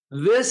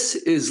This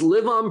is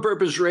Live on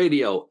Purpose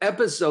Radio,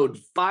 episode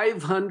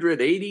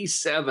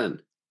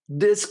 587.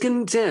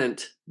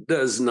 Discontent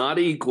does not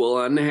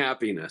equal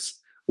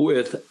unhappiness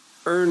with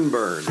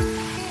ErnBurn.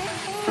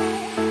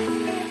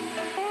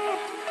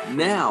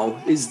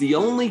 Now is the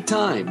only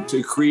time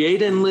to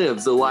create and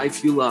live the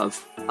life you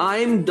love.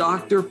 I'm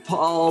Dr.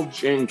 Paul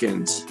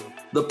Jenkins,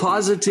 the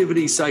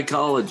positivity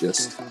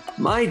psychologist.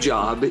 My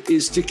job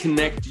is to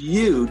connect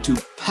you to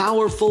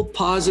powerful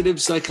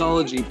positive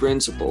psychology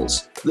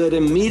principles that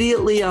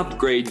immediately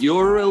upgrade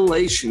your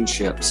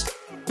relationships,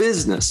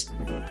 business,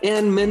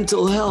 and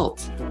mental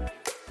health.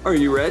 Are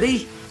you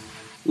ready?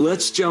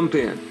 Let's jump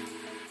in.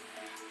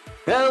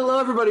 Hello,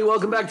 everybody.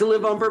 Welcome back to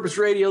Live on Purpose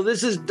Radio.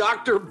 This is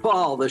Dr.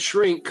 Paul, the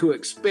shrink who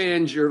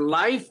expands your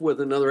life, with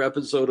another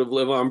episode of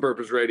Live on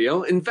Purpose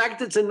Radio. In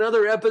fact, it's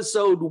another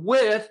episode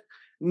with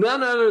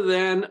none other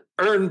than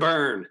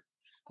ErnBurn.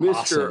 Mr.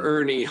 Awesome.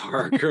 Ernie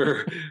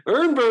Harker.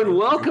 ErnBurn,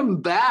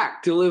 welcome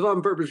back to Live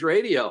on Purpose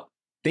Radio.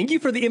 Thank you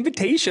for the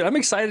invitation. I'm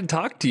excited to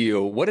talk to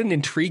you. What an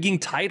intriguing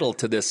title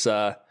to this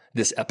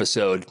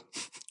episode.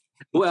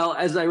 Well,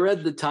 as I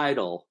read the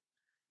title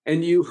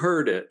and you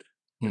heard it,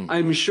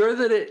 I'm sure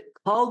that it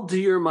called to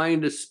your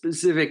mind a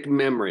specific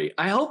memory.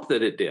 I hope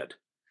that it did.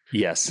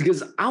 Yes.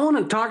 Because I want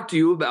to talk to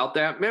you about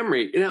that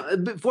memory.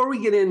 Before we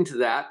get into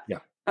that,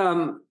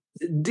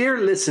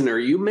 dear listener,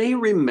 you may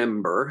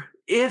remember,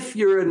 if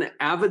you're an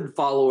avid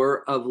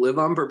follower of Live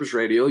on Purpose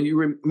Radio,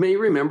 you may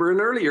remember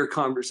an earlier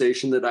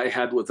conversation that I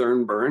had with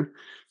ErnBurn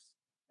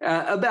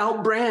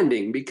about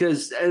branding,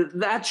 because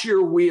that's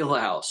your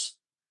wheelhouse,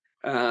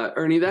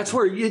 Ernie. That's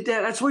where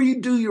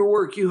you do your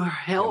work. You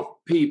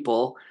help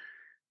people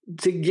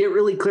to get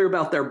really clear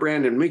about their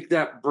brand and make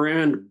that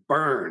brand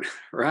burn,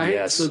 right?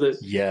 Yes. So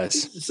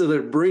that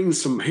it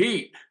brings some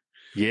heat.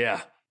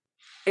 Yeah.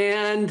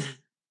 And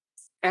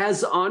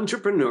as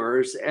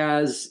entrepreneurs,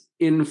 as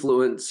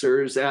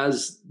influencers,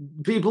 as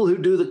people who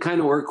do the kind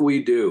of work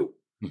we do,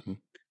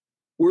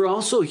 we're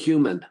also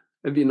human.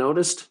 Have you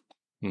noticed?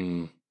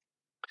 And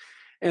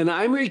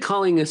I'm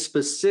recalling a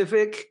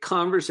specific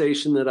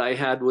conversation that I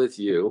had with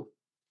you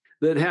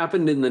that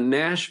happened in the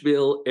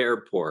Nashville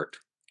airport.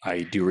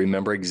 I do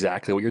remember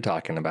exactly what you're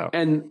talking about.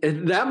 And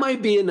that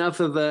might be enough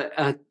of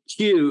a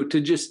cue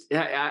to just,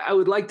 I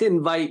would like to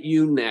invite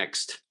you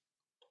next.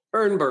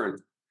 ErnBurn,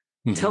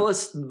 tell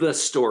us the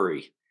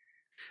story.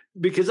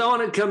 Because I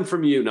want it to come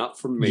from you, not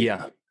from me.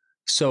 Yeah.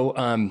 So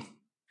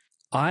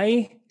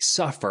I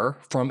suffer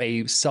from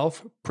a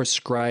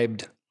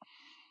self-prescribed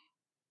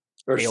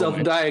or ailment.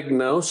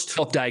 Self-diagnosed.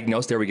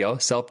 Self-diagnosed. There we go.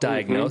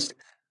 Self-diagnosed.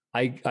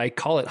 I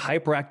call it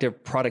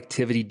hyperactive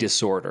productivity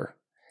disorder.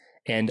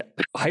 And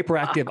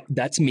hyperactive,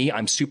 that's me.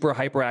 I'm super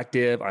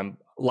hyperactive. I'm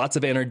lots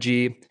of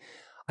energy.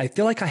 I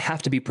feel like I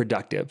have to be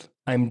productive.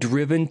 I'm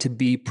driven to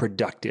be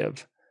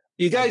productive.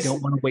 You guys I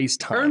don't want to waste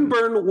time.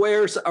 ErnBurn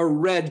wears a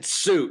red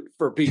suit,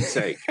 for Pete's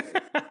sake.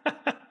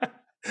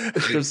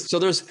 there's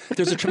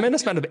a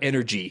tremendous amount of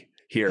energy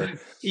here.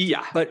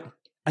 Yeah. But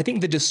I think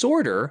the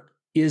disorder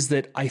is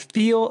that I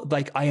feel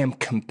like I am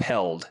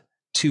compelled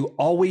to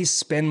always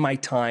spend my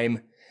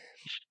time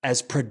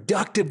as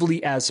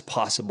productively as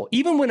possible.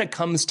 Even when it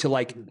comes to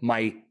like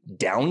my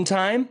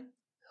downtime,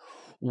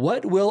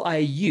 what will I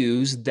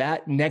use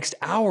that next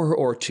hour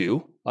or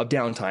two of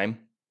downtime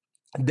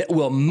that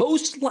will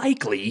most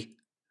likely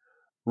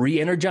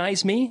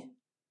re-energize me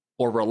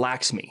or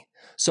relax me?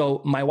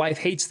 So my wife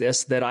hates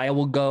this, that I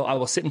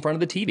will sit in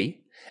front of the TV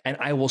and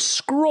I will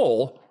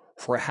scroll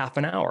for a half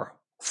an hour,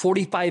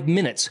 45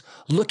 minutes,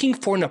 looking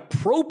for an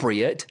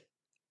appropriate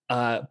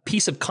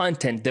piece of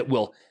content that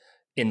will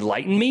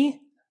enlighten me,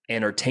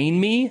 entertain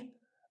me,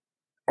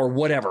 or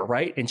whatever,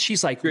 right? And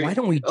she's like, why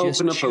don't we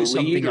just choose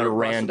something at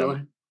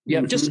random?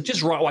 Yeah,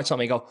 just watch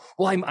something and go,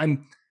 well,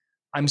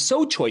 I'm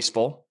so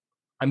choiceful.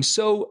 I'm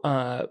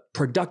so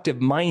productive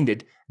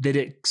minded that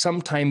it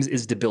sometimes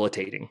is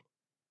debilitating.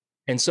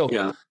 And so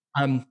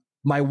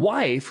my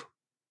wife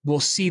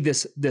will see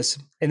this,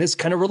 and this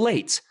kind of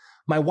relates.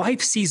 My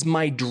wife sees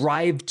my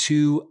drive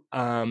to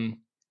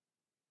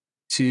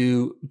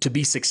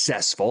be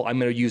successful. I'm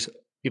going to use,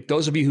 if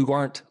those of you who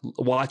aren't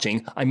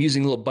watching, I'm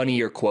using little bunny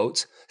ear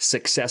quotes,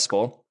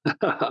 successful.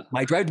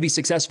 My drive to be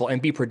successful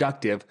and be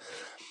productive.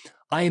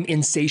 I am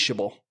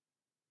insatiable.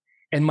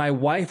 And my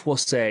wife will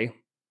say,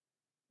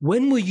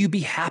 when will you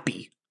be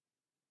happy?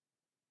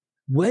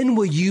 When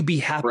will you be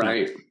happy?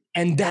 Right.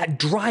 And that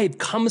drive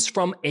comes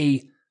from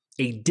a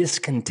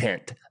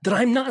discontent that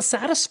I'm not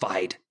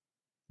satisfied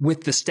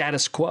with the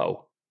status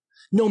quo.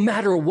 No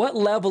matter what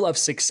level of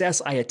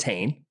success I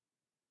attain,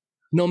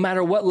 no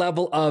matter what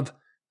level of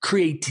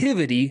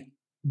creativity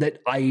that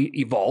I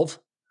evolve,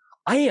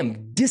 I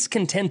am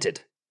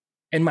discontented.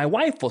 And my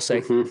wife will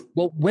say,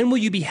 well, when will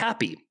you be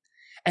happy?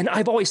 And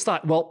I've always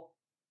thought, well,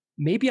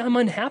 maybe I'm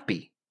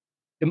unhappy.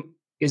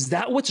 Is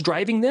that what's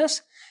driving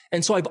this?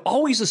 And so I've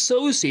always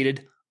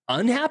associated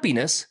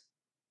unhappiness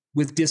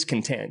with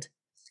discontent.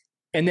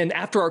 And then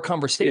after our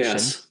conversation,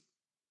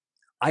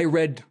 I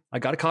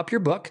got a copy of your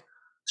book,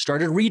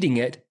 started reading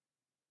it,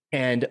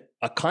 and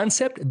a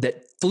concept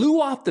that flew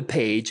off the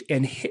page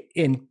and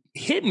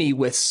hit me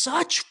with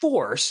such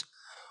force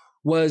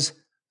was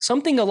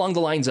something along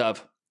the lines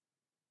of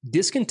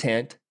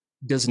discontent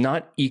does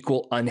not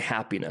equal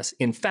unhappiness.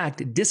 In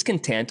fact,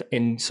 discontent,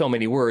 in so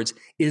many words,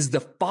 is the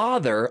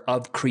father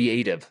of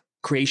creation.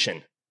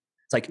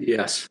 It's like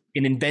Yes.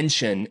 an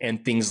invention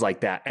and things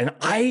like that. And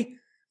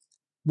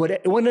what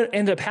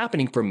ended up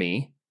happening for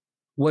me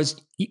was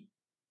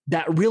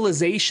that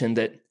realization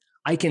that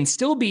I can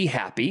still be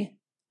happy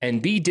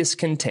and be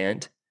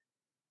discontent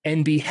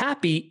and be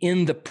happy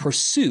in the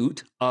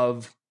pursuit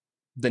of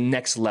the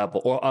next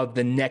level or of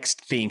the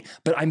next thing,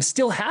 but I'm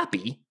still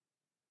happy,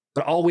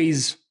 but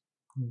always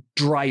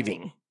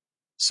driving.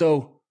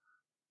 So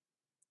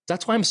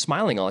that's why I'm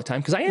smiling all the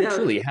time, because I am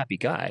truly a happy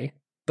guy.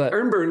 But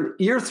ErnBurn,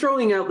 you're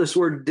throwing out this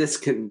word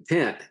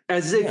discontent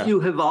as if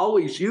you have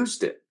always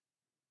used it.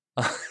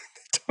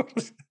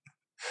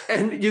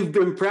 And you've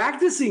been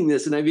practicing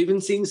this, and I've even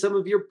seen some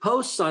of your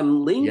posts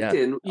on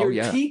LinkedIn.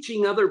 You're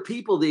teaching other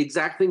people the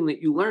exact thing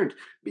that you learned,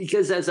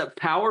 because as a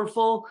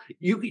powerful,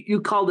 you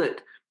called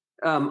it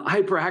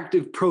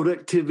hyperactive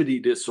productivity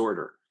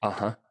disorder.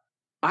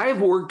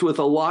 I've worked with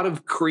a lot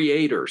of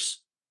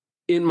creators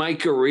in my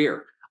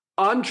career,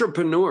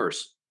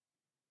 entrepreneurs,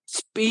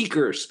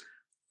 speakers,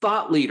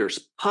 thought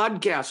leaders,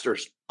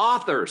 podcasters,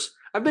 authors.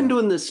 I've been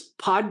doing this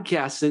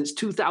podcast since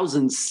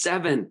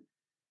 2007,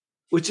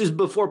 which is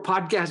before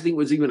podcasting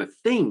was even a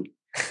thing.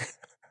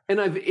 And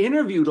I've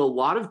interviewed a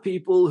lot of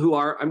people who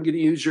are, I'm going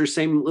to use your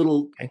same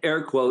little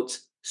air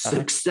quotes,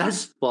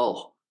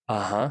 successful.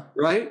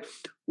 Right?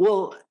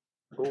 Well,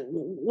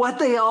 what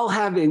they all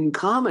have in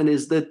common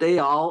is that they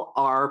all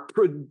are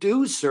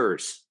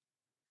producers,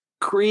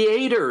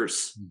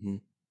 creators.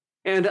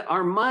 And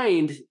our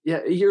mind,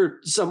 you're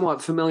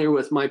somewhat familiar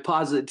with my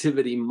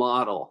positivity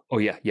model.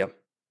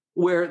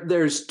 Where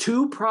there's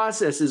two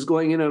processes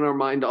going in our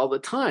mind all the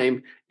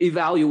time: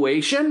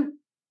 evaluation.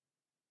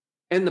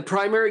 And the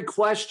primary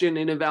question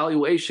in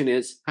evaluation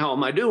is, how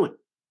am I doing?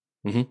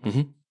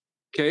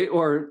 Okay.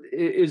 Or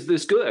is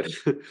this good?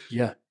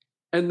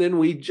 And then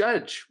we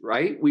judge,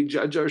 right? We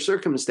judge our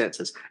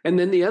circumstances. And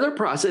then the other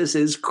process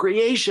is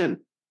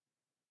creation,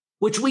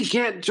 which we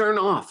can't turn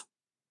off.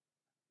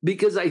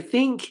 Because I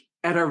think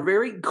at our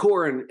very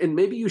core, and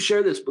maybe you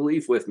share this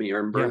belief with me,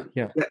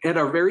 ErnBurn, at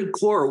our very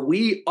core,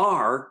 we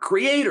are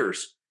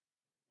creators.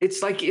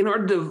 It's like in our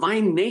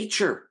divine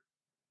nature.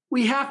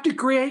 We have to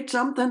create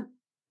something.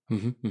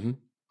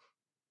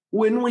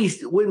 When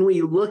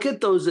we look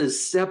at those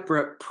as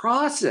separate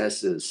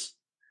processes,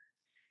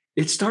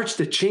 it starts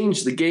to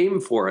change the game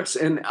for us.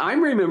 And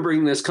I'm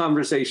remembering this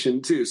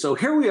conversation too. So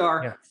here we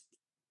are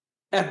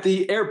at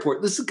the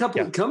airport. This is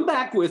come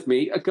back with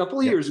me a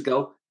couple of years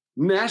ago,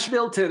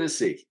 Nashville,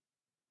 Tennessee.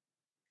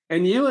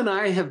 And you and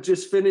I have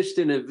just finished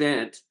an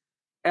event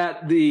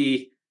at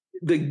the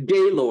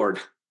Gaylord.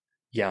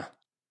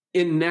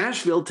 In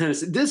Nashville,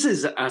 Tennessee. This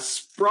is a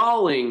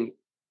sprawling,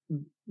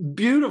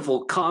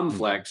 beautiful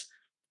complex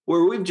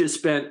where we've just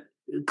spent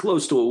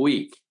close to a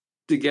week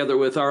together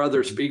with our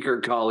other speaker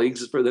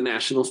colleagues for the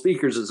National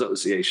Speakers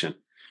Association.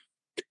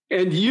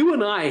 And you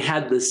and I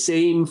had the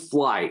same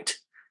flight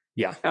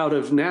out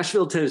of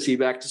Nashville, Tennessee,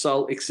 back to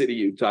Salt Lake City,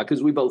 Utah,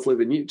 because we both live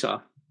in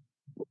Utah.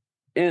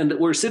 And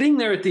we're sitting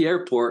there at the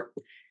airport,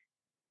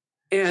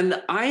 and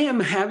I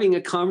am having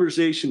a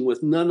conversation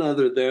with none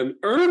other than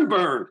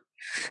ErnBurn.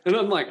 And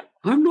I'm like,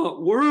 I'm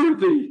not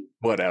worthy.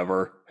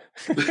 Whatever.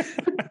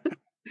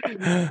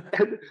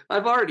 And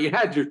I've already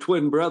had your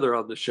twin brother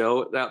on the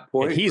show at that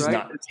point.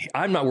 And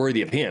I'm not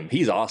worthy of him.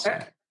 He's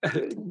awesome.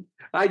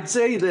 I'd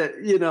say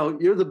that,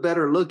 you're the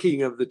better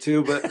looking of the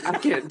two, but I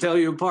can't tell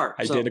you apart.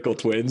 Identical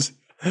twins.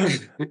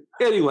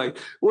 Anyway,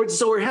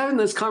 so we're having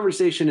this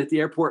conversation at the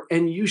airport,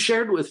 and you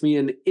shared with me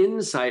an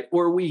insight,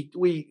 or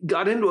we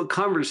got into a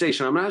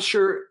conversation. I'm not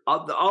sure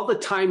all the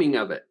timing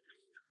of it,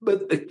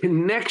 but the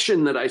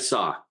connection that I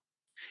saw.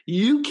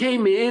 You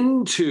came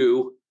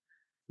into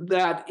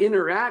that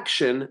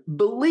interaction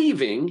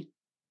believing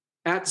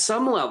at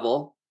some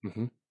level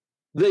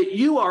that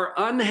you are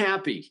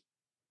unhappy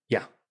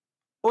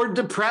or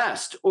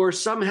depressed, or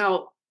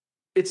somehow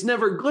it's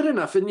never good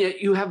enough. And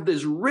yet you have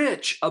this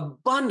rich,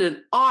 abundant,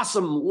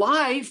 awesome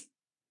life.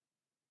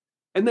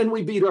 And then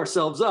we beat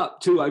ourselves up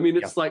too. I mean,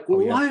 it's like,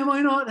 why am I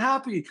not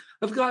happy?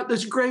 I've got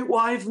this great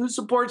wife who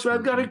supports me.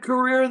 I've got a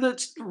career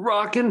that's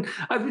rocking.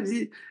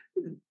 And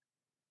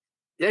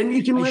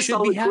you can list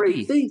all the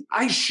great things.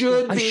 I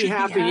should be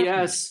happy.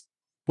 Yes.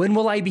 When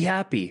will I be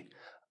happy?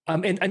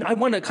 And I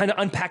want to kind of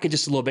unpackage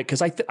this a little bit,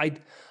 because I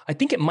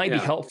think it might be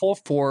helpful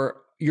for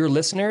your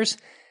listeners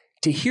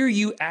to hear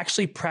you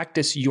actually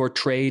practice your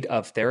trade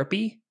of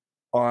therapy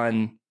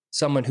on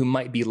someone who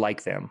might be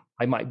like them.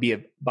 I might be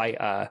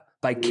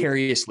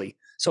vicariously.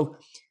 So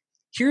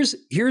here's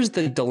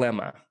the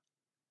dilemma.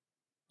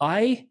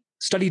 I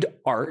studied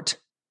art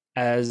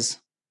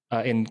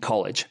in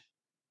college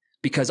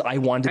because I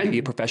wanted to be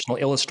a professional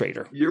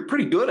illustrator. You're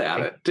pretty good at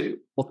it too.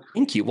 Well,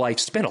 thank you. Well, I've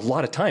spent a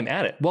lot of time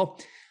at it.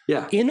 Well,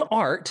 in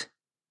art,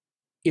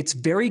 it's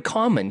very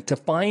common to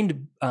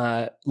find,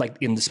 like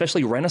in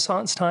especially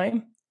Renaissance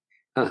time,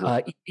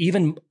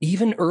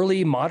 Even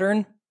early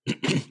modern,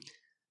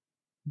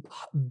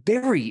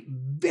 very,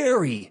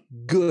 very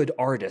good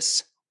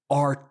artists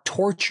are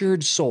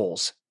tortured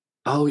souls.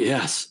 Oh,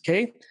 yes.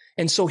 Okay.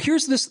 And so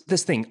here's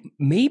this thing.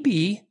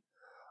 Maybe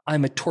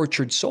I'm a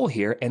tortured soul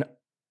here. And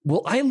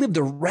will I live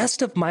the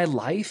rest of my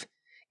life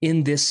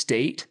in this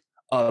state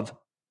of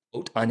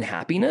quote,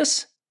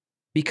 unhappiness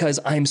because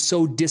I'm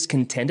so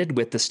discontented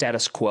with the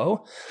status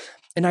quo?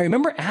 And I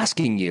remember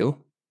asking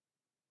you,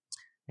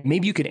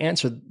 maybe you could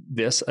answer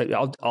this.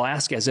 I'll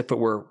ask as if it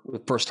were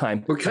the first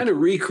time. We're kind of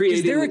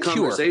recreating the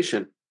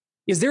conversation.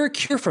 Is there a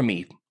cure for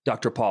me,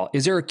 Dr. Paul?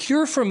 Is there a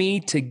cure for me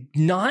to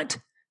not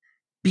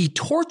be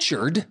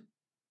tortured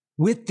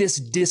with this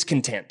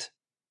discontent?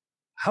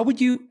 How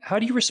do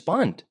you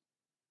respond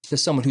to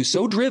someone who's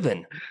so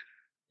driven?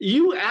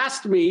 You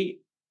asked me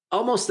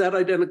almost that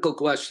identical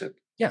question.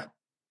 Yeah.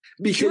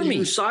 Because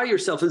you saw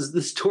yourself as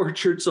this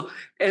tortured soul.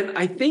 And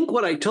I think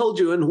what I told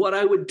you and what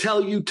I would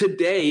tell you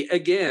today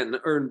again,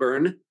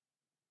 ErnBurn,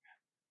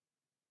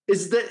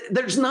 is that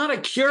there's not a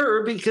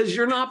cure because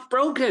you're not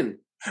broken.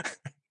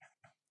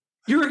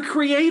 You're a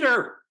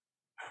creator.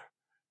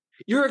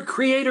 You're a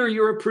creator.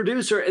 You're a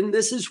producer. And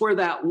this is where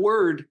that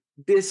word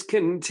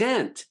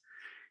discontent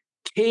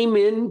came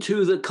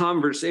into the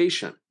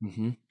conversation.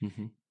 Mm-hmm,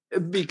 mm-hmm.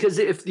 Because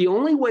if the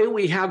only way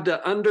we have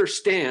to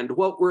understand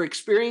what we're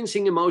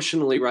experiencing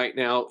emotionally right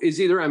now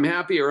is either I'm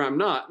happy or I'm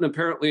not, and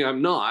apparently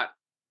I'm not,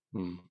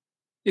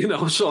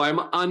 so I'm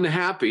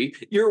unhappy.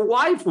 Your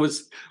wife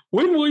was,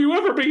 when will you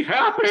ever be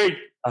happy?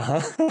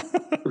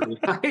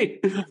 Right?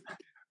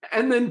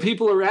 And then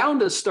people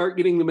around us start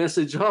getting the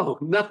message, oh,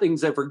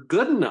 nothing's ever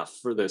good enough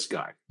for this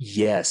guy.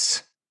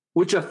 Yes.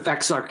 Which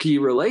affects our key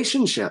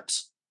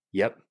relationships.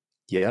 Yep.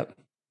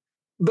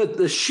 But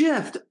the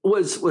shift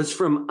was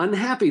from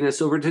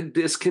unhappiness over to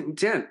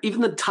discontent.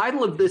 Even the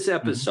title of this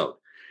episode,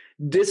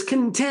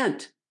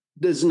 discontent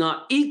does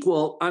not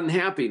equal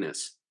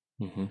unhappiness.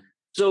 Mm-hmm.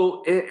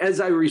 So as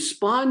I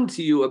respond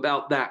to you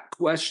about that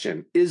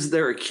question, is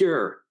there a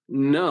cure?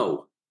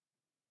 No.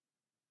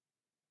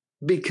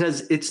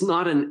 Because it's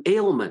not an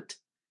ailment.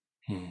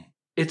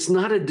 It's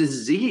not a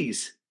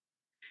disease.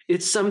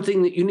 It's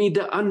something that you need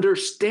to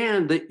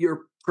understand that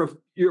your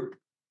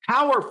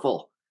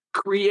powerful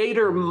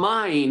creator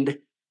mind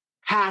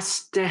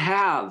has to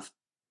have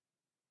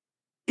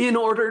in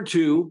order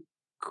to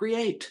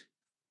create.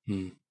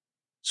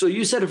 So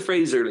you said a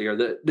phrase earlier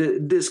that the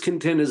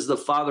discontent is the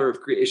father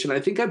of creation. I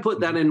think I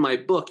put that in my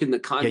book in the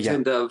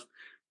content of,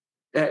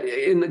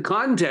 in the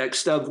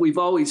context of, we've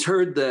always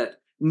heard that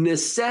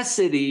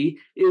necessity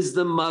is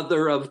the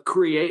mother of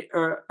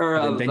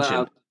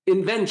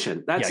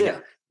invention. That's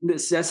it.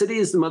 Necessity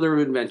is the mother of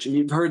invention.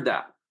 You've heard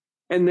that.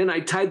 And then I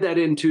tied that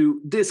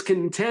into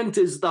discontent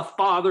is the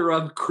father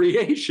of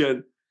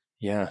creation.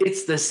 Yeah.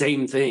 It's the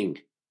same thing.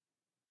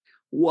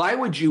 Why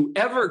would you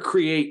ever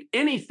create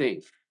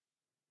anything?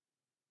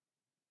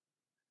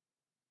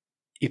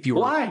 If you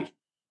were, why?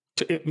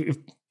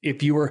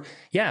 If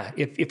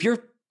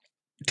you're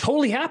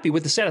totally happy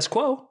with the status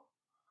quo,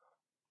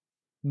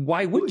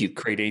 why would you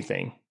create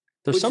anything?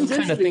 There's some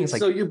kind of things like,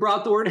 so you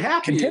brought the word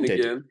happy contented in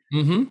again.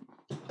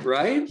 Mm-hmm.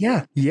 Right?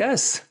 Yeah.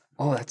 Yes.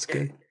 Oh, that's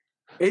good.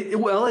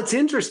 Well, it's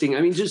interesting.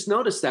 I mean, just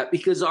notice that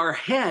because our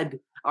head,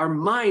 our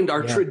mind,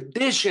 our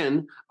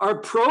tradition, our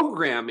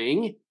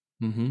programming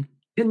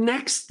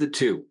connects the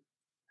two.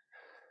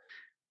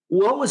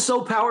 What was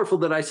so powerful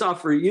that I saw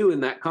for you in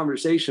that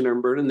conversation,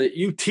 ErnBurn, and that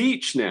you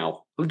teach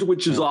now,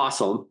 which is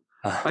awesome.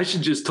 I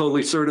should just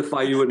totally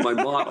certify you in my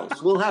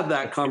models. We'll have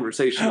that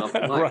conversation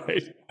offline.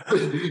 Right.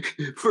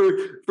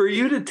 For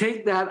you to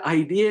take that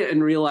idea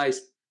and realize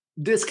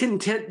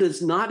discontent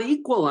does not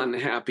equal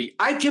unhappy.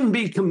 I can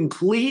be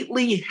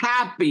completely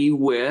happy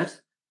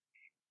with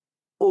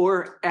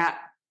or at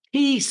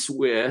peace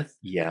with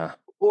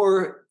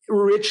or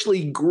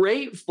richly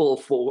grateful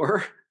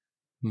for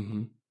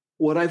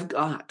what I've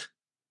got.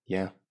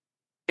 Yeah.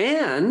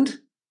 And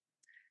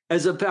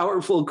as a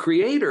powerful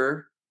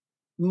creator,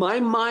 my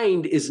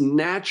mind is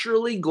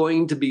naturally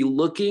going to be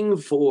looking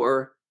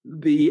for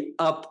the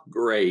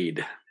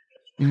upgrade.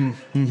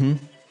 Mm-hmm.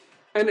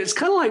 And it's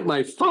kind of like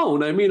my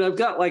phone. I mean, I've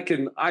got like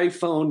an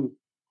iPhone,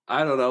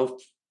 I don't know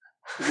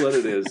what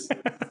it is,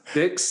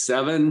 6,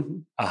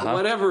 7,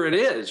 whatever it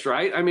is,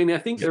 right? I mean, I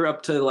think they're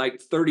up to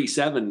like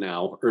 37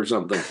 now or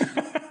something.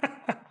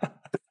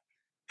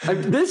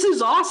 This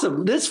is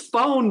awesome. This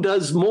phone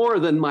does more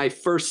than my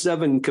first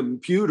 7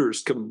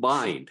 computers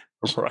combined.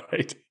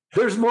 Right.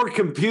 There's more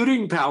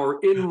computing power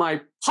in my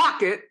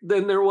pocket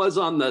than there was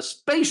on the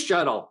space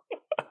shuttle.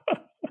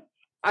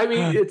 I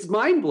mean, it's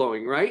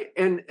mind-blowing, right?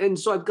 And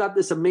so I've got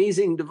this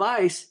amazing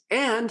device,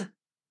 and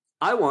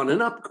I want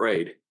an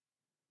upgrade.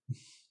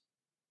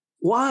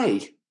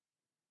 Why?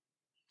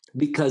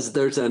 Because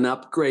there's an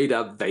upgrade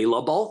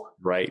available.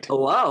 Right.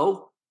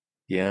 Hello?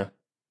 Yeah.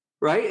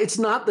 Right? It's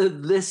not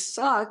that this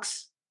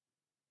sucks.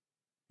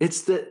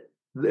 It's that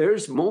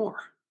there's more.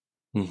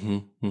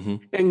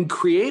 And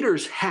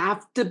creators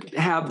have to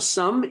have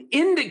some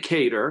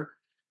indicator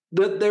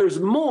that there's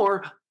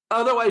more.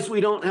 Otherwise,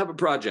 we don't have a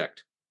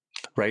project.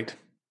 Right.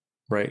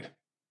 Right.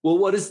 Well,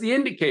 what is the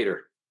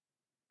indicator?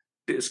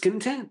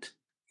 Discontent.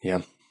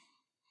 Yeah.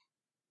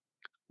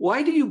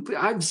 Why do you,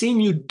 I've seen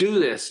you do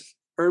this,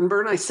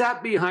 ErnBurn. I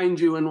sat behind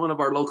you in one of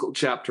our local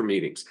chapter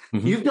meetings.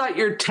 Mm-hmm. You've got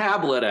your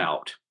tablet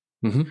out.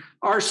 Mm-hmm.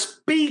 Our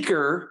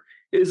speaker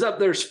is up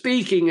there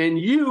speaking, and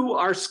you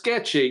are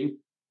sketching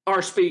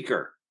our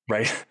speaker.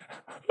 Right.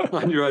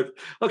 On your iPhone.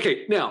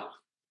 Okay, now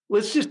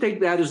let's just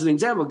take that as an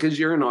example because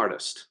you're an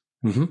artist.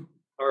 Mm-hmm.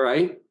 All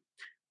right.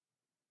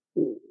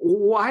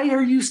 Why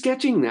are you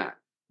sketching that?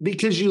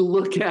 Because you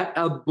look at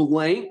a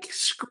blank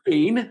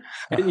screen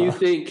and you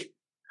think,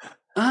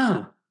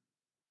 that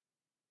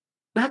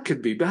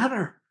could be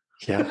better.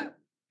 Yeah.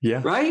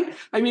 Yeah. Right?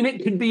 I mean,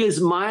 it could be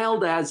as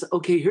mild as,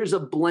 okay, here's a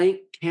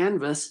blank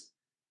canvas.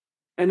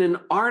 And an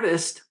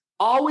artist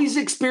always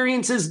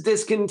experiences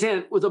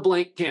discontent with a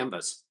blank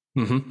canvas.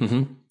 Mm-hmm.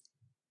 Mm-hmm.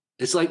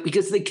 It's like,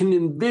 because they can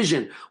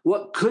envision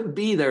what could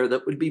be there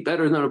that would be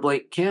better than a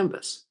blank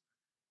canvas.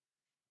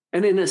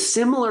 And in a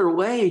similar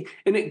way,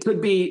 and it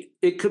could be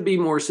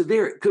more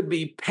severe. It could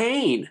be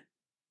pain.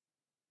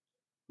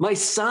 My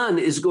son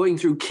is going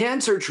through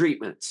cancer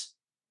treatments.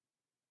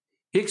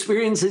 He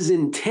experiences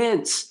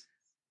intense,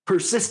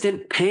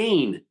 persistent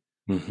pain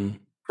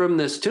from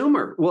this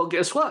tumor. Well,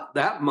 guess what?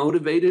 That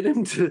motivated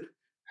him to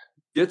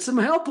get some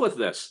help with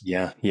this.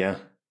 Yeah. Yeah.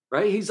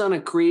 Right? He's on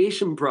a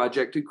creation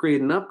project to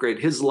create an upgrade.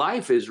 His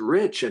life is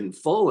rich and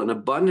full and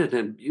abundant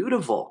and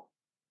beautiful.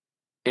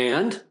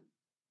 And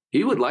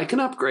he would like an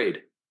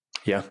upgrade.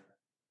 Yeah.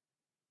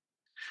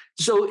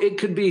 So it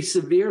could be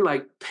severe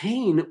like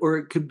pain, or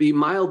it could be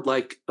mild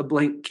like a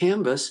blank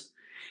canvas.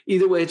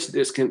 Either way, it's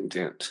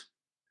discontent.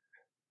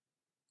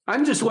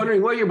 I'm just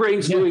wondering what your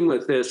brain's doing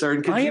with this,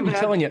 Ern. I am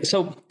telling you.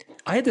 So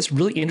I had this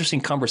really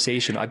interesting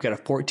conversation. I've got a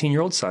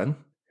 14-year-old son.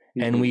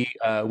 And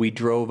we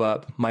drove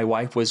up. My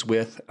wife was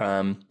with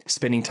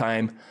spending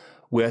time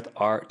with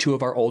two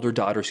of our older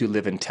daughters who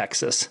live in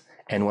Texas,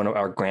 and one of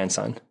our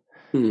grandson.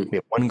 We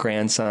have one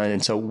grandson,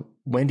 and so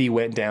Wendy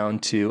went down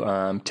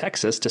to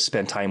Texas to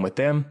spend time with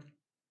them.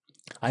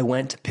 I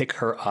went to pick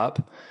her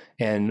up,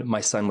 and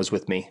my son was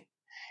with me,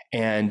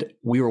 and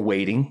we were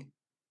waiting.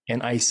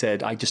 And I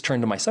just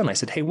turned to my son. I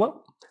said, "Hey, what?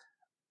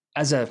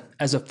 As a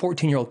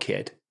 14-year-old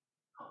kid,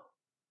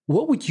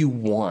 what would you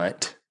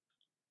want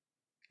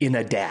in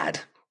a dad?"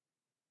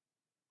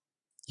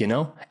 You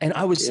know? And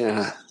I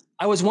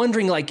was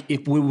wondering, like,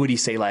 would he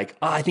say, like,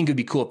 I think it'd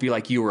be cool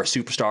if you were a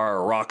superstar or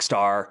a rock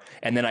star,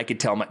 and then I could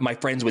tell my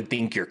friends would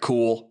think you're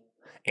cool,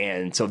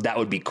 and so that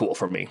would be cool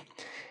for me.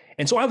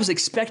 And so I was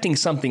expecting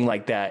something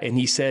like that, and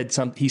he said,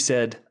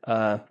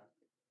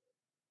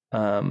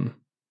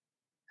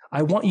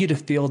 I want you to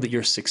feel that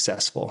you're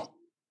successful.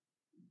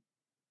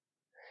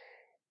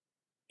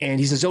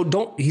 And he says,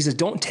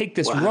 don't take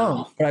this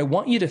wrong, but I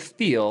want you to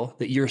feel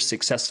that you're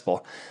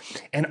successful.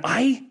 And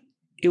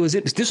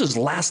this was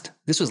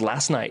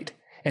last night.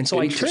 And so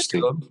I turned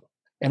to him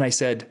and I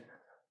said,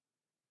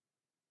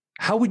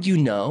 how would you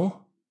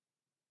know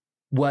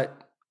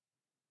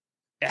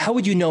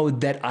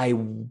that I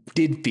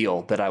did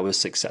feel that I was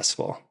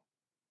successful?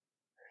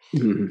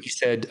 Mm-hmm. He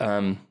said,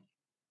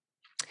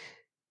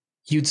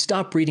 you'd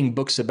stop reading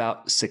books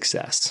about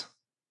success.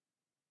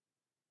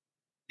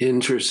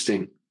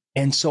 Interesting.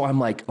 And so I'm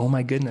like, oh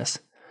my goodness.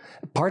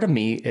 Part of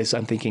me is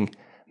I'm thinking,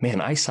 man,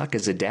 I suck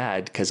as a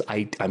dad because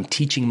I'm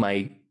teaching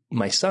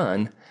my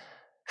son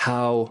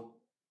how,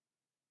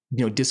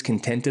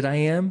 discontented I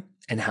am,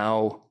 and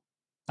how,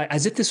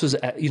 as if this was,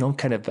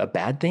 kind of a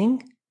bad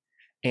thing,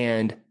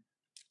 and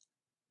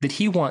that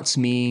he wants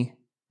me.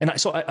 And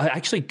so I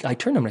turned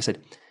to him and I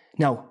said,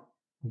 now,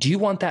 do you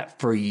want that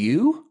for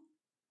you,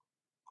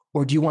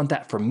 or do you want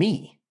that for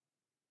me?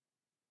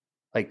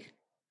 Like,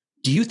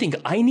 do you think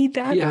I need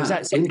that? Yeah, or is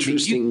that something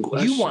interesting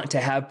that you want to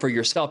have for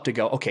yourself to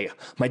go, okay,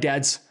 my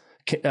dad's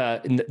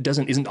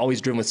isn't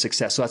always driven with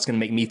success, so that's going to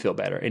make me feel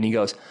better. And he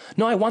goes,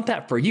 no, I want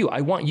that for you. I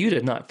want you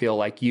to not feel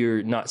like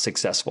you're not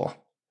successful.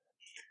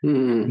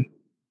 Then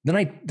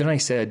I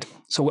said,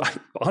 so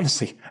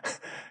honestly,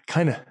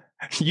 kind of,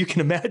 you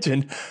can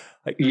imagine.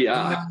 Like,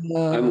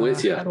 I'm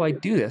with you. How do I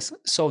do this?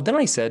 So then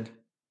I said,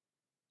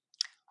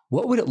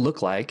 what would it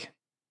look like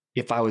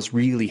if I was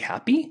really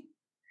happy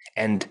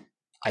and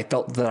I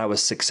felt that I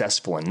was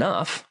successful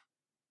enough,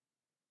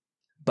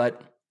 but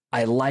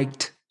I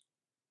liked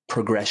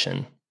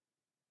progression.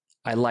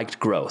 I liked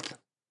growth.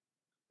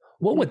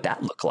 What would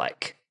that look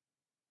like?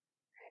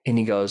 And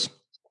he goes,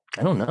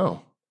 I don't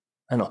know.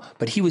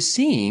 But he was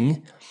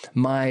seeing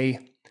the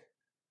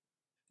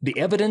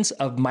evidence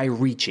of my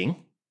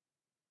reaching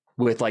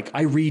with, like,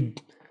 I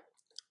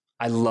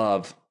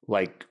love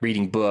like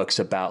reading books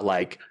about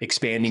like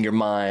expanding your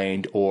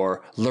mind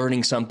or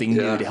learning something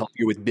new to help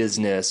you with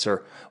business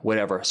or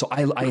whatever. So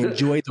I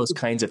enjoy those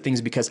kinds of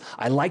things because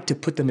I like to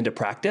put them into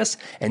practice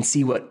and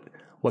see what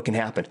can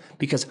happen,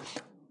 because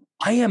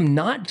I am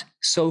not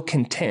so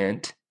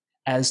content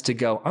as to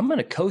go, I'm going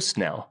to coast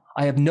now.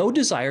 I have no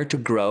desire to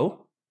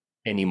grow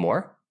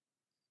anymore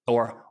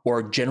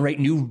or generate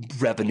new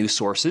revenue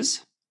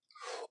sources,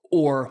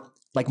 or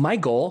like my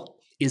goal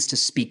is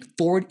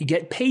to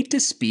get paid to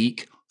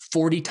speak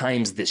 40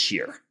 times this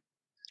year.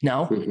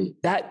 Now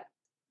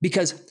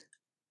because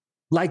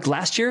like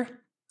last year,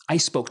 I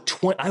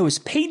was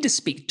paid to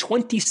speak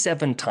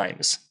 27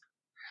 times,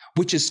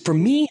 which is for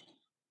me,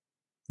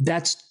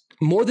 that's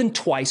more than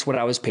twice what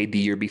I was paid the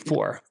year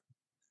before.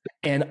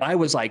 And I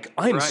was like,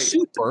 I'm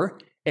super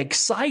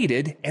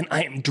excited and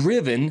I am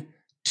driven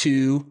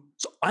so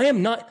I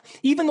am not,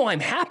 even though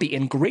I'm happy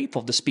and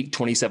grateful to speak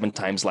 27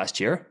 times last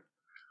year,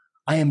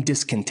 I am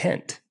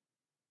discontent.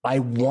 I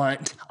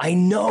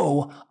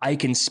know I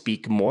can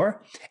speak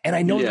more. And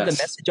I know that the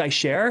message I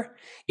share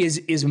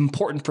is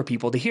important for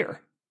people to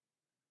hear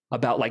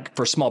about, like,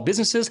 for small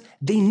businesses.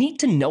 They need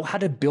to know how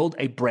to build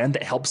a brand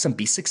that helps them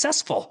be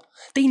successful.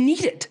 They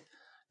need it.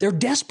 They're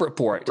desperate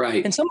for it.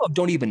 Right. And some of them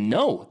don't even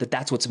know that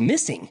that's what's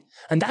missing.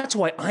 And that's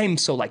why I'm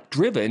so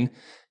driven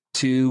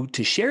to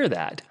share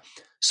that.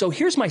 So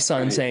here's my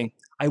son saying,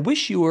 I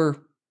want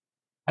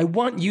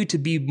you to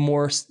be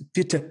more,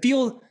 to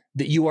feel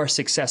that you are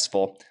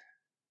successful.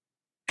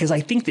 Because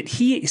I think that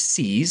he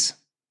sees,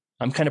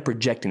 I'm kind of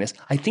projecting this,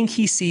 I think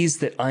he sees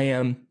that I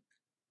am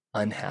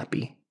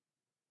unhappy.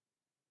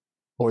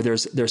 Or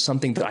there's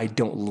something that I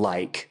don't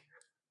like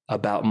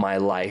about my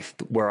life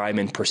where I'm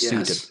in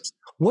pursuit of this.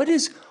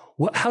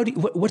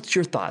 What's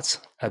your thoughts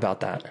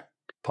about that,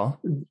 Paul?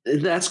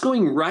 That's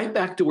going right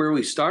back to where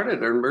we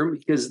started, ErnBurn,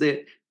 because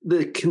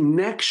the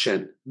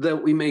connection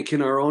that we make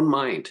in our own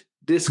mind,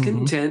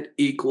 discontent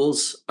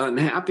equals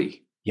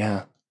unhappy.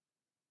 Yeah.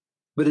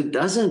 But it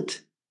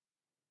doesn't.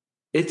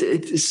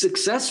 It's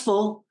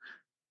successful.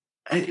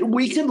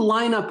 We can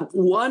line up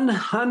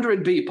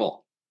 100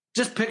 people,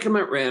 just pick them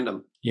at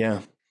random.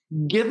 Yeah.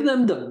 Give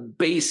them the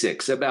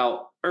basics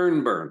about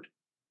ErnBurn,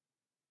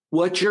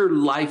 what your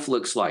life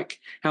looks like,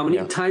 how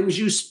many times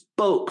you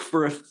spoke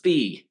for a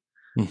fee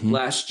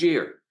last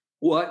year,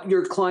 what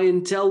your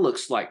clientele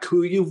looks like,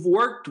 who you've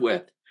worked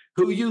with,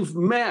 who you've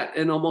met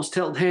and almost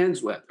held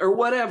hands with, or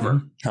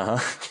whatever. I'm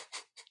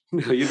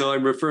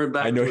referring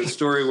back to a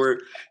story where,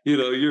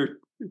 you're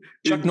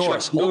Chuck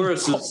Norris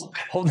is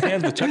holding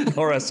hands with Chuck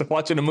Norris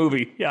watching a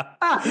movie. Yeah.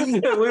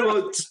 We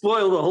won't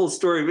spoil the whole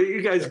story, but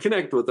you guys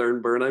connect with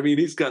ErnBurn. I mean,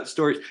 he's got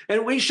stories.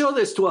 And we show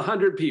this to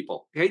 100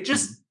 people. Okay.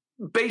 Just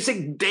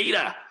basic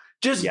data,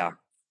 just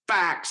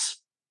facts,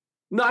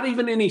 not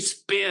even any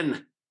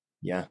spin.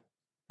 Yeah.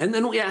 And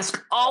then we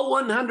ask all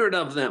 100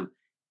 of them,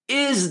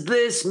 is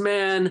this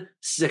man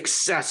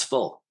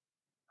successful?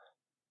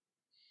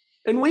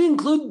 And we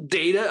include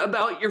data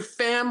about your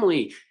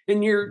family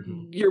and your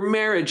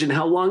marriage and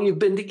how long you've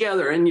been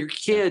together and your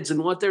kids and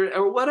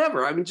or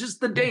whatever. I mean,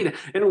 just the data.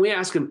 And we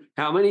ask them,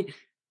 how many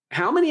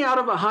out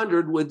of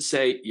 100 would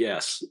say,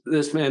 yes,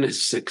 this man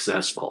is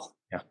successful?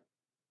 Yeah.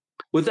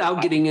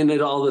 Without getting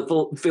into all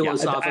the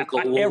philosophical.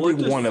 Every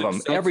one of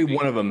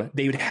them,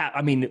 they would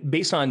have,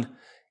 based on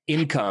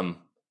income,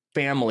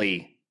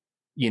 family,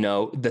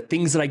 the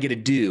things that I get to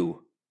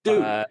do.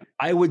 Dude,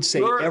 I would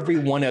say every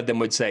one of them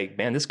would say,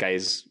 man, this guy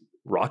is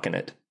rocking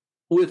it.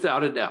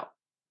 Without a doubt.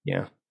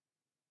 Yeah.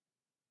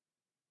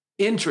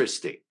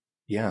 Interesting.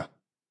 Yeah.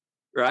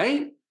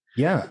 Right?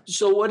 Yeah.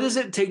 So what does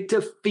it take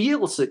to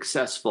feel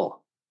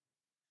successful?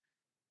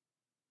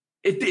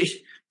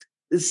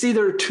 See,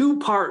 there are two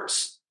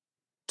parts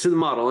to the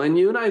model. And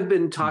you and I have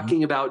been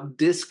talking about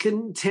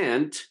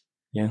discontent.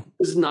 Yeah.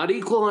 Does not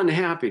equal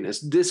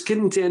unhappiness.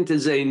 Discontent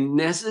is a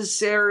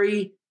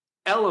necessary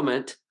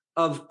element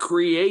of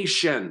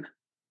creation.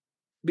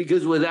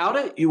 Because without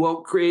it, you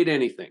won't create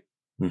anything.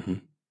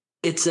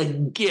 It's a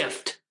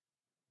gift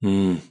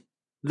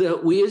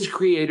that we as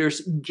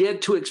creators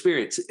get to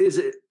experience. Is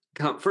it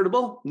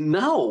comfortable?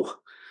 No,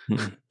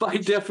 by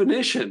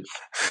definition.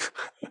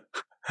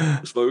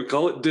 That's why we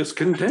call it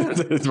discontent.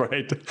 That's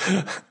right.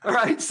 All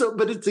right.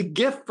 But it's a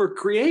gift for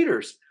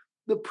creators.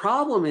 The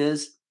problem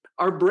is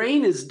our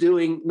brain is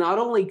doing not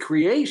only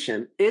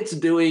creation, it's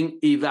doing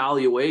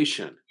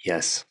evaluation.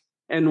 Yes.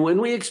 And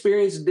when we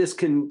experience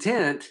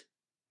discontent,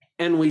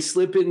 and we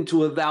slip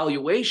into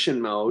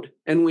evaluation mode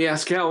and we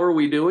ask, how are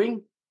we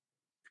doing?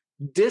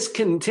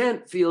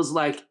 Discontent feels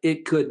like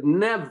it could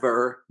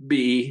never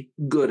be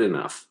good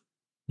enough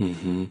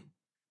to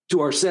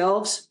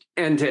ourselves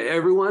and to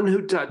everyone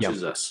who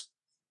touches us.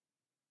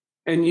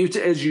 And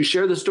as you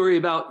share the story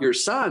about your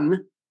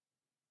son,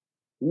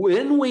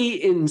 when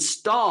we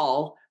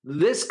install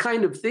this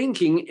kind of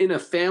thinking in a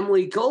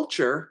family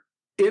culture,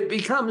 it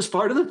becomes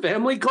part of the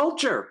family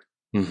culture.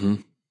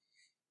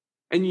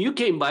 And you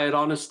came by it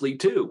honestly,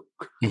 too.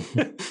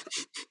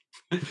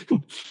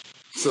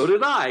 So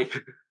did I.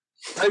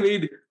 I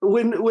mean,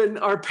 when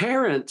our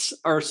parents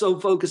are so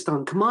focused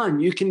on, come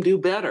on, you can do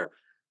better,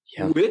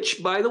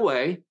 which, by the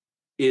way,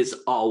 is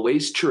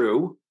always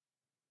true.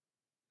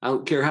 I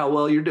don't care how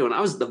well you're doing. I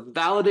was the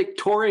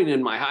valedictorian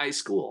in my high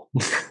school.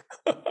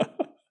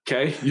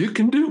 Okay, you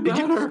can do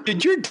better.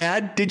 Did your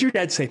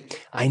dad say,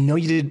 I know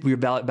you did your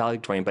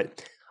valedictorian,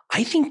 but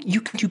I think you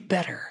can do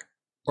better?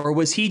 Or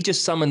was he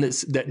just someone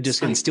that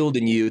just instilled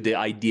in you the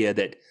idea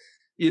that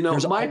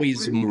there's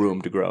always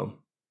room to grow?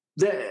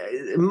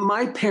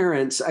 My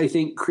parents, I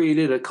think,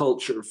 created a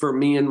culture for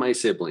me and my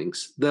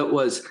siblings that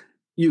was,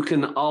 you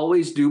can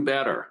always do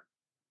better.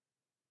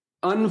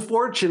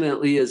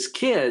 Unfortunately, as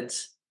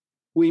kids,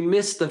 we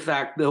miss the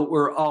fact that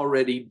we're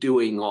already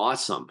doing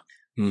awesome.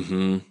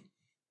 Mm-hmm.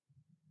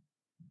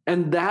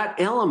 And that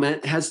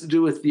element has to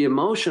do with the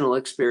emotional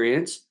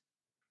experience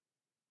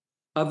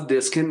of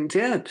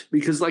discontent.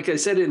 Because like I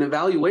said, in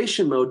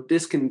evaluation mode,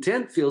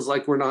 discontent feels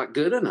like we're not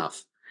good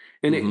enough.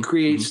 And it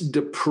creates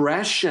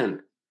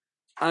depression,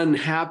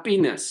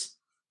 unhappiness.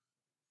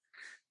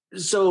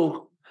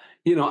 So,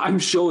 I'm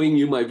showing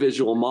you my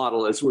visual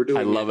model as we're doing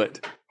I love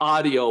it.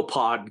 Audio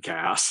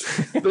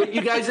podcast. But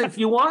you guys, if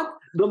you want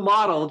the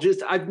model,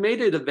 I've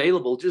made it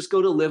available. Just go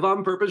to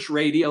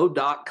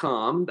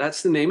liveonpurposeradio.com.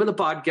 That's the name of the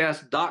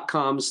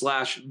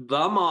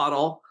podcast.com/the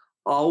model,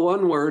 all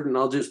one word. And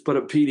I'll just put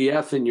a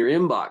PDF in your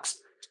inbox.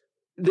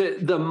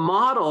 The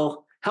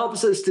model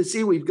helps us to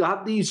see we've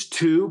got these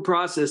two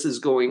processes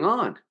going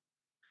on.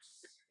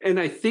 And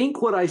I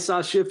think what I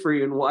saw shift for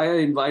you and why I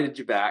invited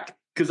you back,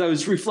 because I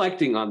was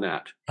reflecting on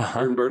that,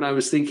 ErnBurn, I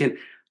was thinking,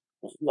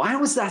 why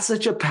was that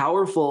such a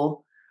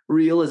powerful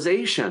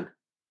realization?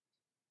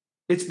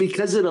 It's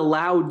because it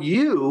allowed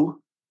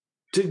you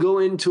to go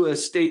into a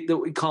state that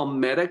we call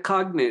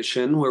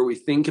metacognition, where we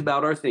think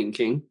about our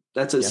thinking.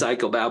 That's a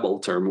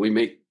psychobabble term. We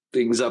make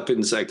things up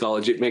in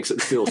psychology. It makes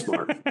it feel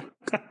smart.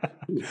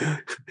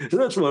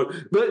 That's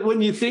what. But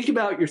when you think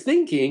about your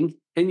thinking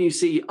and you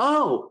see,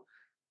 oh,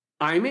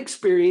 I'm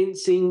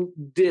experiencing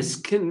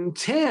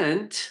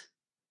discontent,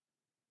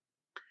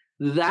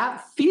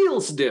 that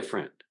feels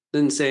different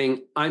than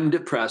saying I'm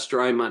depressed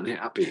or I'm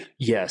unhappy.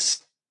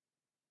 Yes.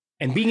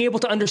 And being able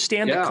to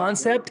understand the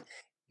concept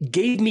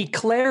gave me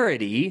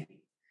clarity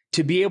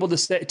to be able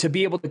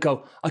to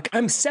go,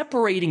 I'm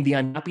separating the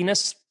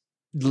unhappiness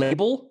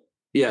label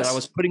that I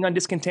was putting on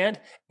discontent,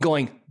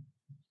 going,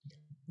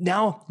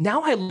 now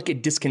I look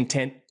at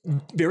discontent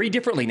very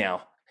differently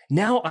now.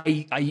 Now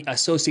I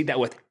associate that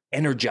with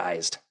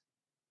energized.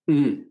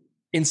 Mm-hmm.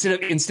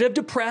 Instead of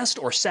depressed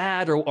or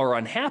sad or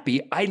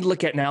unhappy, I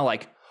look at now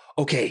like,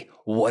 okay,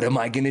 what am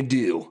I going to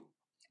do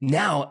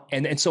now?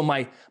 And so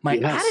my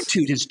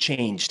attitude has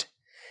changed.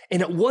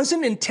 And it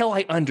wasn't until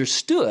I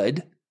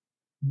understood,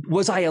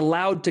 was I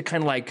allowed to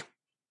kind of like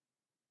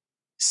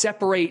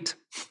separate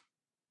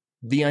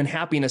the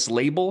unhappiness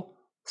label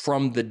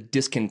from the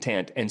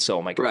discontent. And so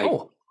I'm like,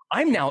 oh,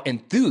 I'm now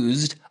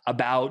enthused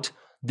about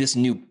this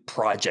new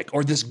project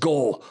or this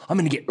goal. I'm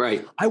going to get,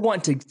 I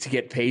want to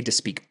get paid to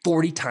speak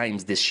 40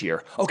 times this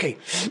year. Okay.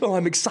 Oh,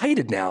 I'm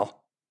excited now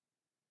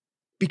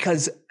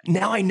because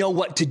now I know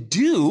what to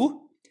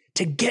do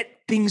to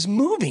get things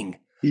moving.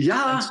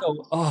 Yeah. And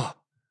so,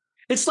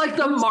 it's like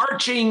the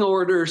marching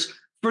orders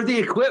for the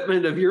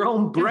equipment of your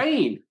own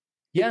brain.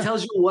 Yeah. It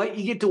tells you what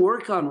you get to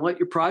work on, what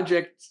your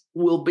project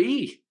will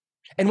be.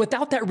 And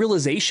without that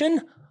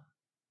realization,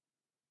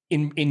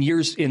 in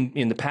years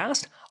in the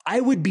past, I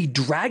would be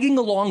dragging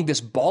along this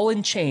ball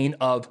and chain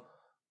of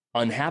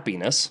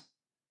unhappiness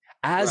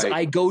as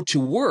I go to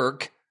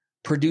work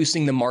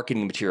producing the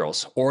marketing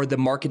materials or the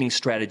marketing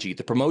strategy,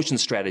 the promotion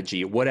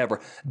strategy, whatever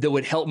that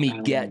would help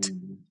me get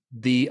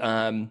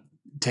to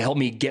help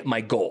me get my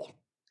goal.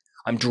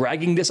 I'm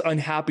dragging this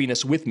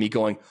unhappiness with me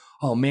going,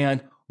 oh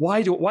man,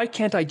 why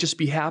can't I just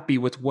be happy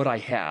with what I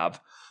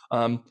have?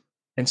 And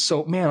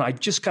so, man, I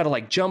just got to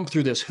like jump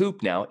through this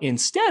hoop now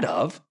instead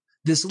of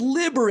this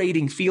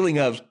liberating feeling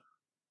of,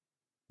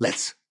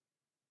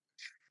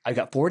 I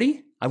got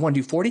 40. I want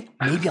to do 40.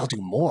 Maybe I'll do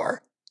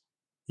more,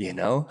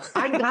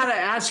 I got to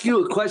ask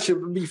you a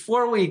question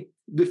before we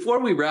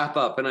wrap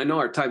up. And I know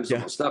our time's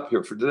almost up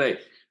here for today,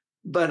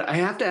 but I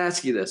have to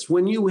ask you this.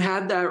 When you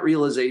had that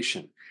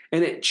realization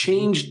and it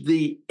changed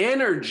the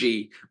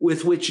energy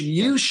with which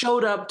you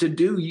showed up to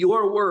do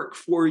your work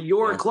for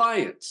your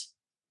clients,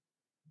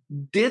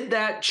 did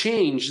that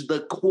change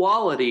the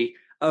quality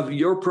of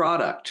your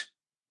product,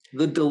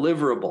 the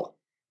deliverable?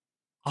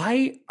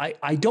 I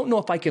don't know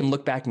if I can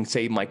look back and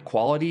say my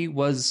quality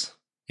was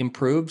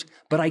improved,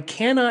 but I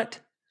can't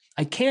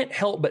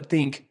help but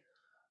think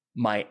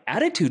my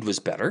attitude was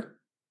better.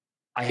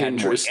 I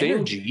had more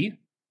energy.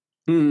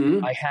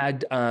 Mm-hmm. I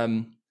had,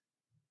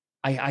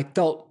 I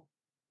felt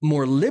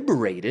more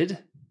liberated.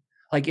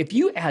 Like if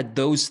you add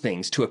those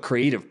things to a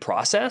creative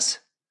process,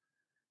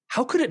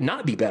 how could it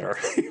not be better?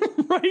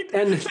 Right?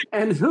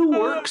 And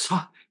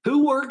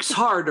who works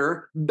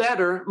harder,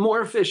 better,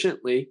 more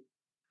efficiently,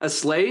 a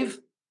slave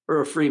or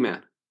a free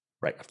man?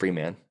 Right. A free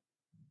man.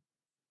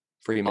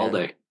 All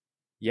day.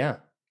 Yeah.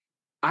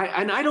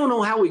 I don't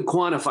know how we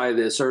quantify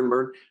this,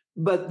 ErnBurn,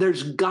 but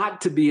there's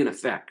got to be an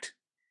effect.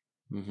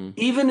 Mm-hmm.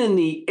 Even in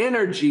the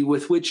energy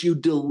with which you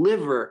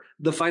deliver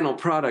the final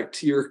product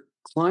to your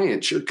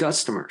clients, your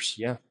customers.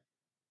 Yeah.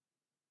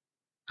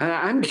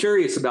 I'm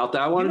curious about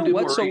that. I want to do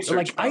more research. So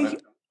like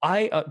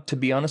I to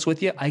be honest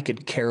with you, I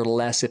could care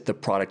less if the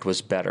product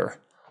was better.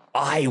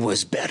 I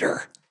was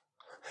better.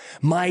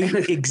 My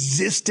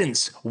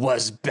existence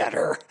was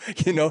better.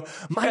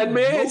 My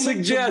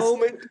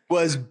moment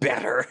was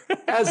better.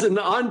 As an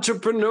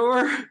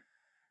entrepreneur,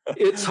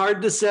 it's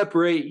hard to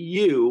separate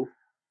you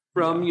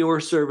from your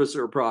service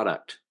or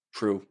product.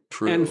 True.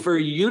 And for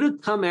you to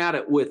come at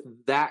it with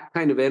that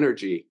kind of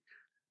energy,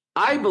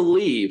 I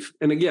believe,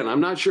 and again, I'm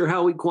not sure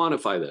how we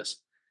quantify this,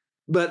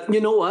 but you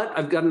know what?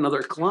 I've got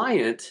another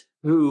client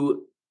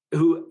who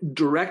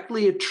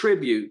directly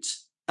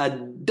attributes a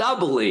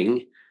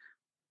doubling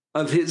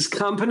of his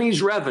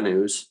company's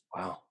revenues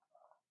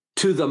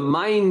to the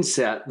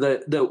mindset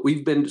that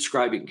we've been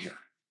describing here.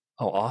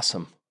 Oh,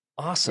 awesome.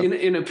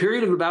 In a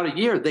period of about a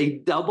year, they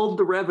doubled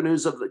the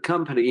revenues of the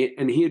company,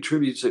 and he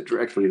attributes it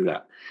directly to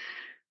that.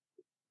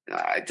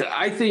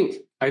 I think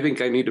I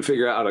need to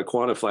figure out how to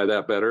quantify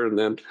that better, and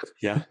then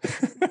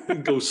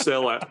go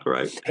sell it,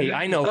 right? Hey,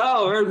 I know.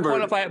 Oh,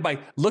 ErnBurn. Quantify it by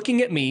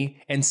looking at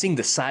me and seeing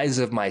the size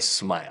of my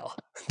smile.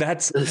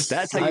 That's how you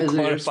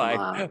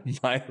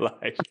quantify my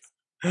life.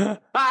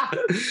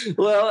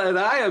 Well, and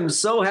I am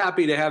so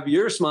happy to have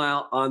your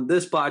smile on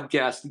this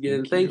podcast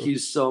again. Thank you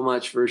so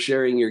much for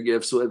sharing your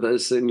gifts with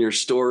us and your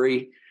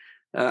story.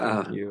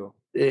 Thank you.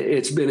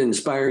 It's been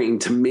inspiring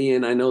to me,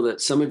 and I know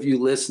that some of you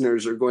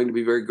listeners are going to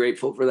be very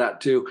grateful for that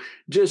too.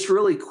 Just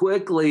really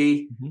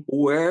quickly,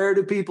 where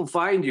do people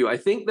find you? I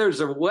think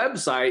there's a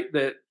website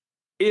that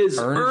is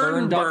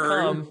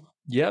ErnBurn.com.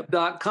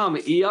 .com,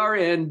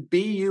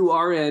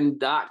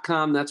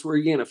 ErnBurn.com. That's where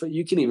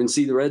you can even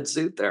see the red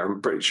suit there.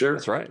 I'm pretty sure.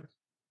 That's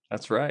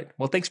right.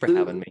 Well, thanks for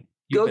having me.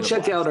 Go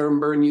check out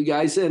ErnBurn, you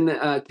guys, and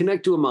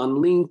connect to him on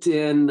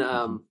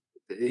LinkedIn.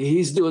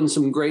 He's doing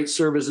some great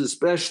services,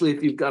 especially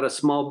if you've got a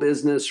small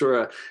business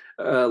or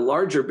a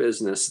larger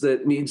business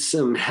that needs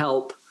some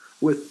help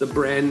with the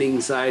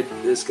branding side.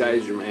 This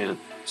guy's your man.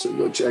 So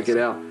go check it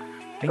out.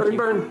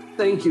 ErnBurn,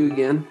 thank you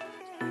again.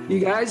 You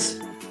guys,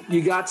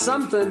 you got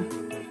something.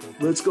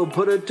 Let's go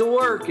put it to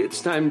work.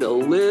 It's time to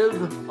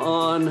live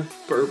on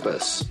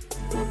purpose.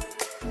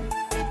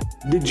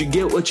 Did you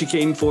get what you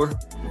came for?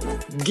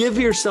 Give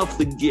yourself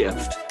the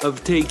gift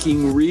of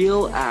taking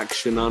real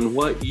action on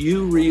what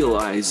you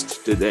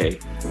realized today.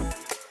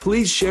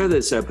 Please share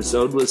this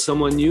episode with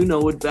someone you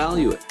know would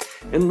value it,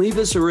 and leave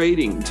us a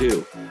rating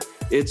too.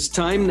 It's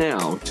time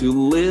now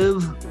to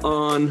live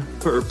on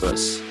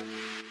purpose.